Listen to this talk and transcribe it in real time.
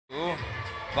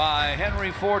by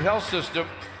Henry Ford Health System.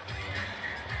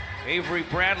 Avery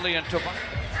Bradley and Tobias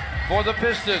for the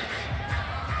Pistons.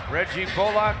 Reggie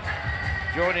Bullock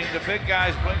joining the big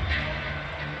guys.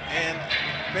 And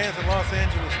fans in Los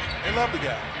Angeles, they love the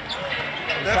guy.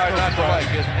 That's hard not to like,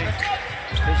 isn't he?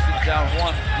 Pistons down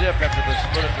 1-0 after the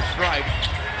split at the stripe.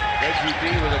 Reggie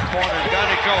B with a corner, got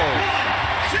it goes.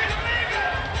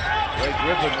 Great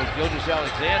Griffin with Gilgeous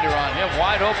Alexander on him.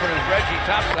 Wide open is Reggie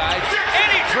topside, and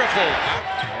he triples.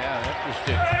 Yeah,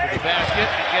 interesting. To the basket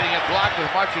and getting it blocked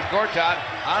with Marcin Gortat.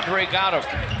 Andre got him.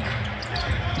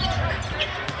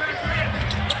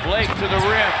 Blake to the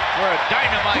rim for a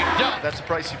dynamite dunk. That's the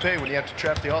price you pay when you have to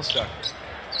trap the All-Star.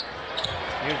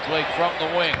 Here's Blake from the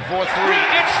wing, 4-3,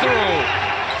 it's through!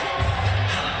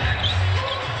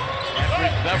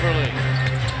 Patrick Beverly.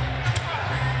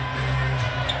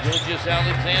 Gilgeous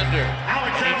Alexander.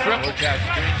 He triple catch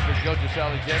screens for Gilgeous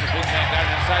Alexander. Big man got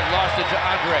it inside, lost it to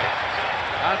Andre.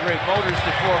 Andre motors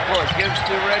to forecourt, gives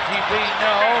to Reggie B,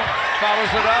 no.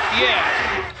 Follows it up, yes.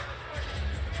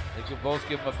 They could both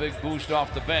give him a big boost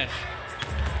off the bench.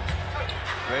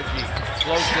 Reggie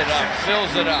floats it up,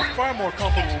 fills it up. He's far more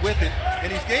comfortable with it,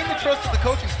 and he's gained the trust of the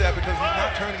coaching staff because he's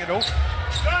not turning it over.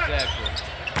 Exactly.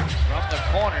 From the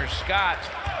corner, Scott.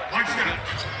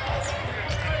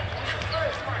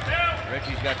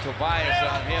 Reggie's got Tobias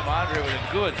on him. Andre with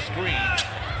a good screen.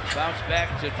 Bounce back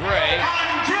to Dre.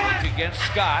 Look against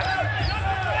Scott.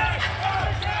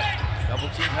 Double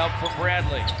team help from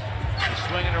Bradley. He's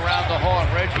swinging around the horn.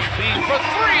 Reggie B for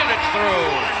three, and it's through.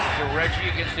 For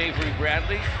Reggie against Avery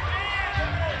Bradley.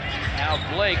 Now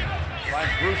Blake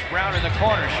finds Bruce Brown in the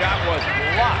corner. Shot was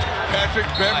blocked. Patrick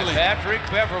Beverly. Patrick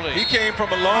Beverly. He came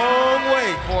from a long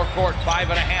way. Forecourt,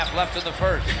 5.5 left in the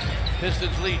first.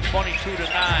 Pistons lead 22-9.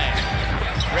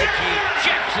 Reggie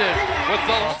checks it with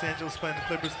the Los Angeles playing the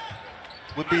Clippers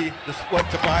would be what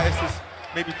Tobias is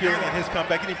maybe feeling on his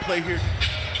comeback. Any play here?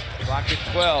 Clock at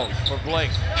 12 for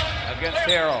Blake against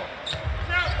Harrell.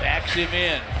 Backs him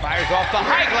in, fires off the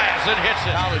high glass and hits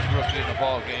it. College rookie in the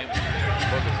ball game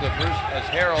for the Clippers as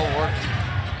Harrell works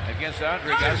against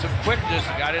Andre. Got some quickness,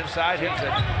 got inside, hits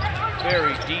a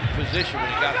very deep position when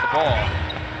he got the ball.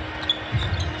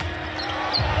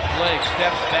 Blake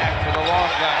steps back for the long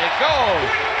gun. It goes!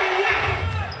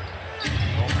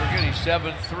 Don't forget he's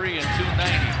 7'3" and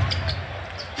 290.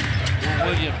 Lou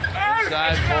Williams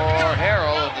inside for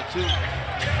Harrell and the two.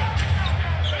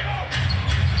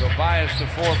 Tobias to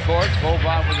forecourt.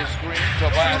 Boban with a screen.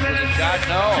 Tobias with a shot.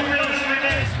 No.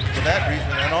 For that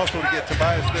reason, and also to get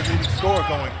Tobias their leading scorer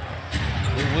going.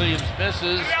 Lou Williams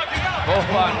misses.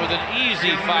 Boban with an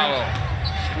easy follow.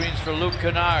 Screens for Luke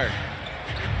Kennard.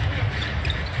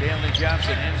 Stanley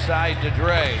Johnson inside to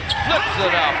Dre. Flips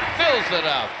it up. Fills it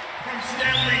up.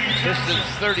 Pistons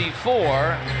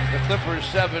 34. The Clippers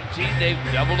 17. They've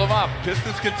doubled them up.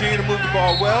 Pistons continue to move the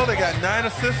ball well. They got 9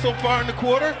 assists so far in the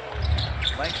quarter.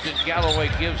 Langston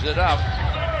Galloway gives it up.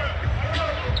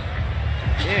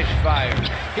 Ish fires.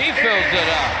 He fills it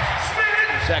up.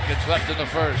 2 seconds left in the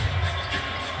first.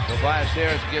 Tobias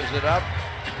Harris gives it up.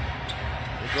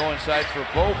 They go inside for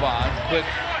Boban. Quick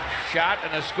shot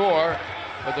and a score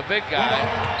for the big guy.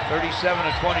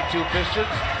 37-22 Pistons.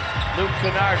 Luke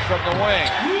Kennard from the wing.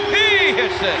 He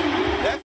hits it.